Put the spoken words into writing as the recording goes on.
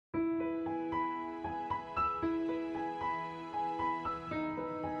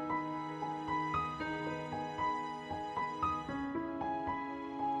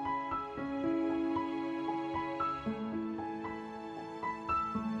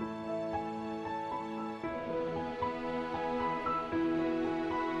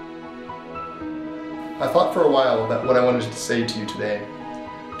I thought for a while about what I wanted to say to you today,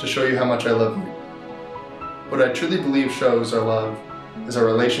 to show you how much I love you. What I truly believe shows our love is our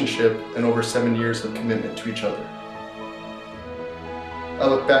relationship and over 7 years of commitment to each other. I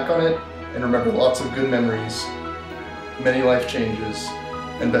look back on it and remember lots of good memories, many life changes,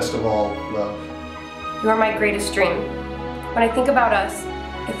 and best of all, love. You are my greatest dream. When I think about us,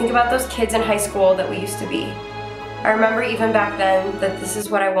 I think about those kids in high school that we used to be. I remember even back then that this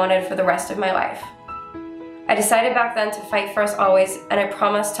is what I wanted for the rest of my life. I decided back then to fight for us always, and I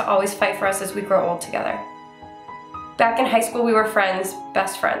promised to always fight for us as we grow old together. Back in high school, we were friends,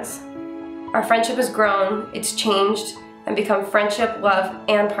 best friends. Our friendship has grown, it's changed, and become friendship, love,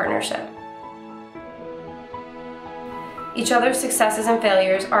 and partnership. Each other's successes and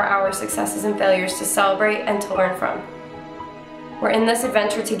failures are our successes and failures to celebrate and to learn from. We're in this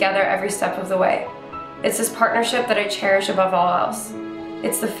adventure together every step of the way. It's this partnership that I cherish above all else.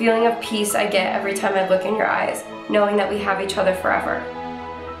 It's the feeling of peace I get every time I look in your eyes, knowing that we have each other forever.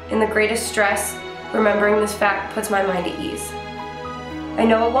 In the greatest stress, remembering this fact puts my mind at ease. I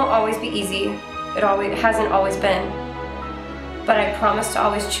know it won't always be easy, it hasn't always been, but I promise to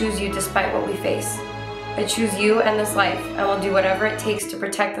always choose you despite what we face. I choose you and this life, and will do whatever it takes to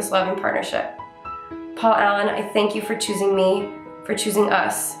protect this love and partnership. Paul Allen, I thank you for choosing me, for choosing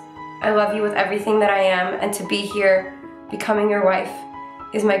us. I love you with everything that I am, and to be here, becoming your wife,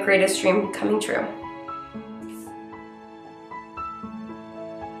 is my greatest dream coming true.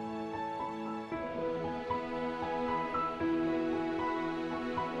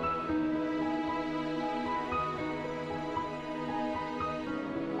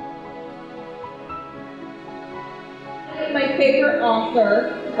 My favorite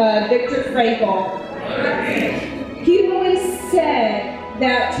author, Viktor Frankl, he always said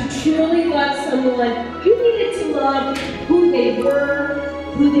that to truly love someone, you needed to love who they were,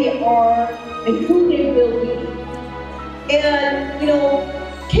 who they are, and who they will be. And, you know,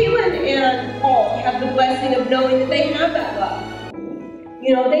 Katilyn and Paul have the blessing of knowing that they have that love.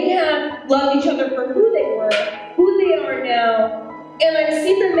 You know, they have loved each other for who they were, who they are now, and I've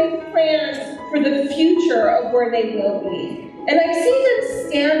seen them make plans for the future of where they will be. And I've seen them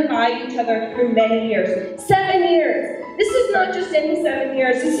stand by each other through many years. 7 years. This is not just any 7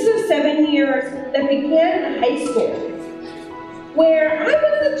 years. This is a 7 years that began in high school, where I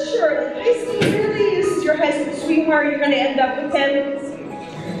wasn't sure, like, high school really is your high school sweetheart, you're going to end up with him.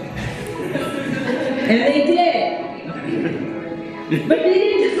 And they did. But they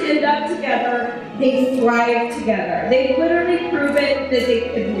didn't just end up together, they thrived together. They literally proven that they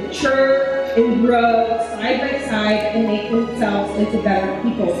could mature and grow side by side and make themselves into better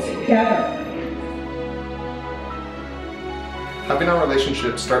people together. Having our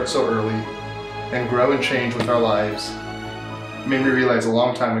relationship start so early and grow and change with our lives made me realize a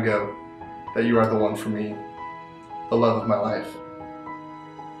long time ago that you are the one for me, the love of my life.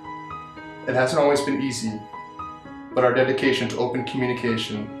 It hasn't always been easy, but our dedication to open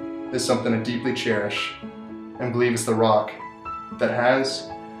communication is something I deeply cherish and believe is the rock that has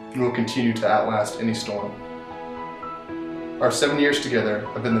and will continue to outlast any storm. Our 7 years together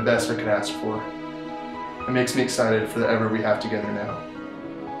have been the best I could ask for. It makes me excited for the ever we have together now.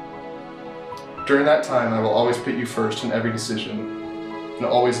 During that time, I will always put you first in every decision and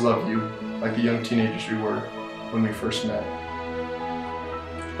always love you like the young teenagers we were when we first met.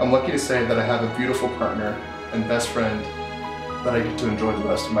 I'm lucky to say that I have a beautiful partner and best friend that I get to enjoy the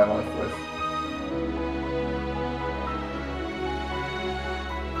rest of my life with.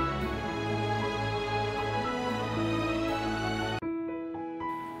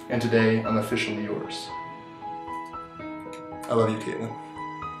 And today, I'm officially yours. I love you, Katilyn.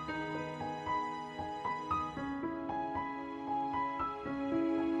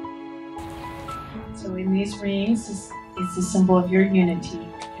 So in these rings is the symbol of your unity,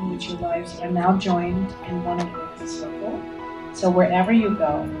 in which your lives are now joined in one earthly circle. So wherever you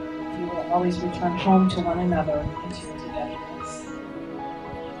go, you will always return home to one another and to your togetherness.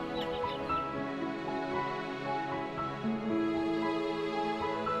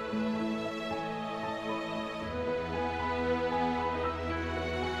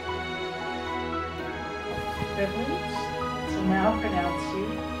 Privilege to now pronounce you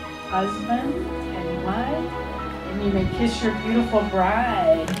husband and wife, and you may kiss your beautiful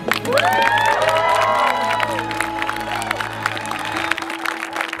bride.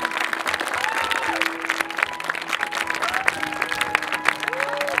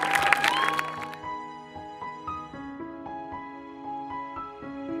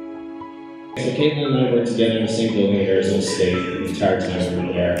 So Katilyn and I worked together in the same building in Arizona State the entire time we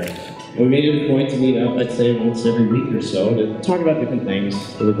were there. And we made it a point to meet up, I'd say, once every week or so to talk about different things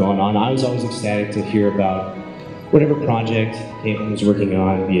that were going on. I was always ecstatic to hear about whatever project Katilyn was working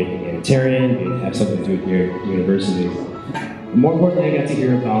on, be it humanitarian, be it have something to do with your university. And more importantly, I got to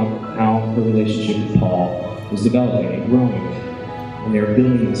hear about how her relationship with Paul was developing and growing. And they were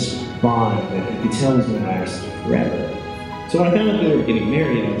building this bond that you could tell was going to last forever. So when I found out they were getting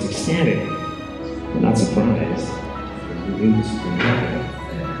married, I was ecstatic, but not surprised. We knew this was going to happen.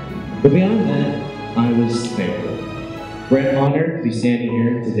 But beyond that, I was thankful. We're honored to be standing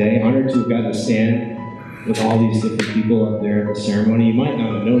here today, honored to have gotten to stand with all these different people up there at the ceremony. You might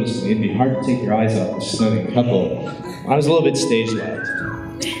not have noticed me. It'd be hard to take your eyes off the stunning couple. I was a little bit stage-left.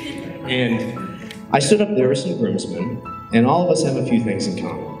 And I stood up there with some groomsmen, and all of us have a few things in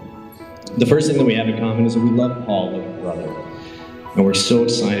common. The first thing that we have in common is that we love Paul like a brother. And we're so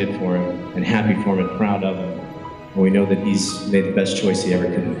excited for him, and happy for him, and proud of him. And we know that he's made the best choice he ever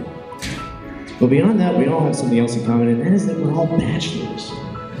could make. But beyond that, we all have something else in common, and that is that we're all bachelors.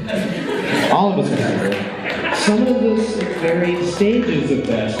 All of us are single. Some of us at various stages of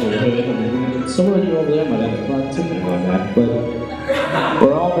bachelorhood. And someone of you over there might have a clock ticking on that, but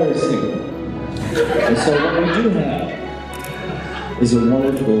we're all very single. And so what we do have is a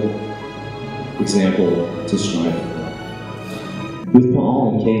wonderful example to strive for. With Paul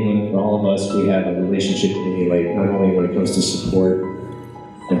and Katilyn, for all of us, we have a relationship to emulate, not only when it comes to support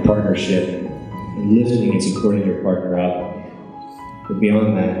and partnership, and lifting and supporting your partner up, but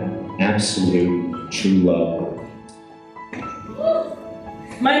beyond that, absolute true love.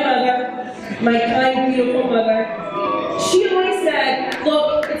 My mother, my kind, beautiful mother, she always said,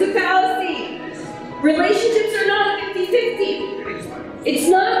 look, it's a fallacy. Relationships are not 50-50. It's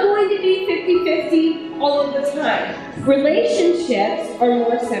not going to be 50-50 all of the time. Relationships are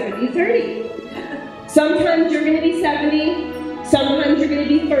more 70-30. Sometimes you're going to be 70, sometimes you're going to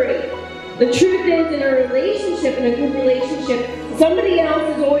be 30. The truth is, in a relationship, in a good relationship, somebody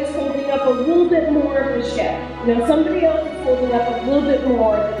else is always holding up a little bit more of the ship. You know, somebody else is holding up a little bit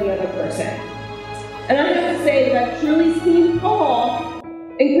more than the other person. And I have to say that I've truly seen Paul,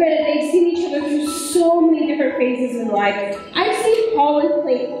 and granted, they've seen each other through so many different phases in life. I've seen Paul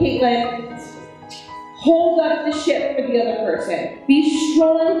and Katilyn hold up the ship for the other person. Be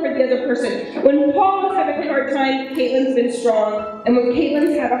strong for the other person. When Paul was having a hard time, Katilyn's been strong. And when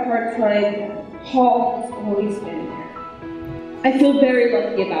Katilyn's had a hard time, Paul has always been there. I feel very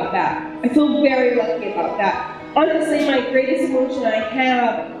lucky about that. I feel very lucky about that. Honestly, my greatest emotion I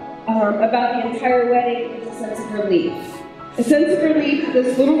have about the entire wedding is a sense of relief. A sense of relief that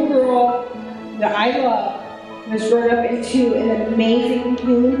this little girl that I love has grown up into an amazing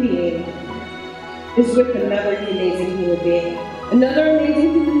human being is with another amazing human being. Another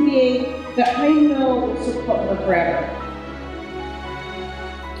amazing human being that I know will support her forever.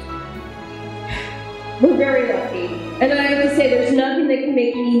 We're very lucky. And I have to say, there's nothing that can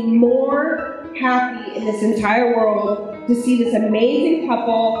make me more happy in this entire world to see this amazing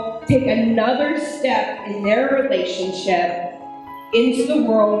couple take another step in their relationship into the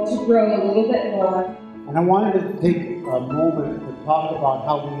world to grow a little bit more. And I wanted to take a moment to talk about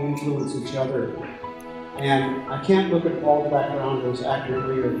how we influence each other. And I can't look at Paul's background as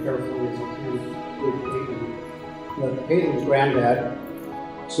accurately or carefully as I can with Katilyn. But Katilyn's granddad,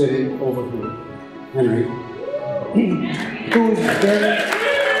 sitting over here, Henry, who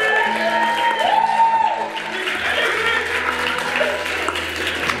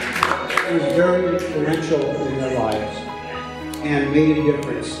was very influential in their lives and made a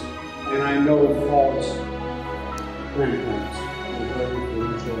difference. And I know Paul's grandparents were very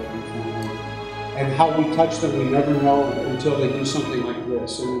influential in the family. And how we touch them, we never know until they do something like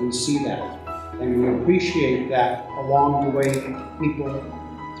this, and we see that. And we appreciate that along the way people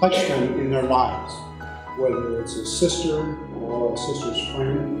touch them in their lives, whether it's a sister or a sister's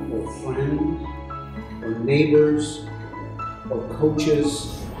friend or friends or neighbors or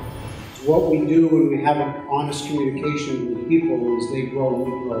coaches. It's what we do when we have an honest communication with people is they grow,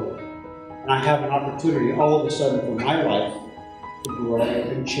 we grow. And I have an opportunity all of a sudden for my life to grow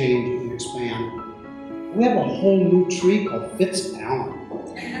and change and expand. We have a whole new tree called Fitzallen.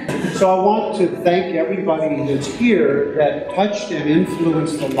 So I want to thank everybody that's here that touched and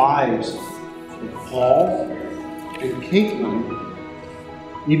influenced the lives of Paul and Katilyn,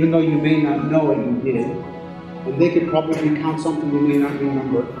 even though you may not know it, you did. And they could probably recount something you may not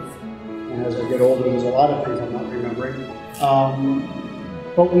remember. And as I get older, there's a lot of things I'm not remembering.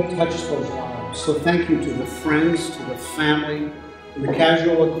 But we touched those lives. So thank you to the friends, to the family, and the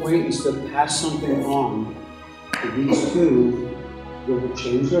casual acquaintance that passed something on to these two that will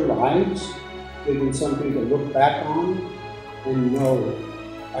change their lives, give them something to look back on and know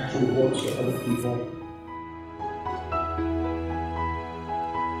actually works for other people.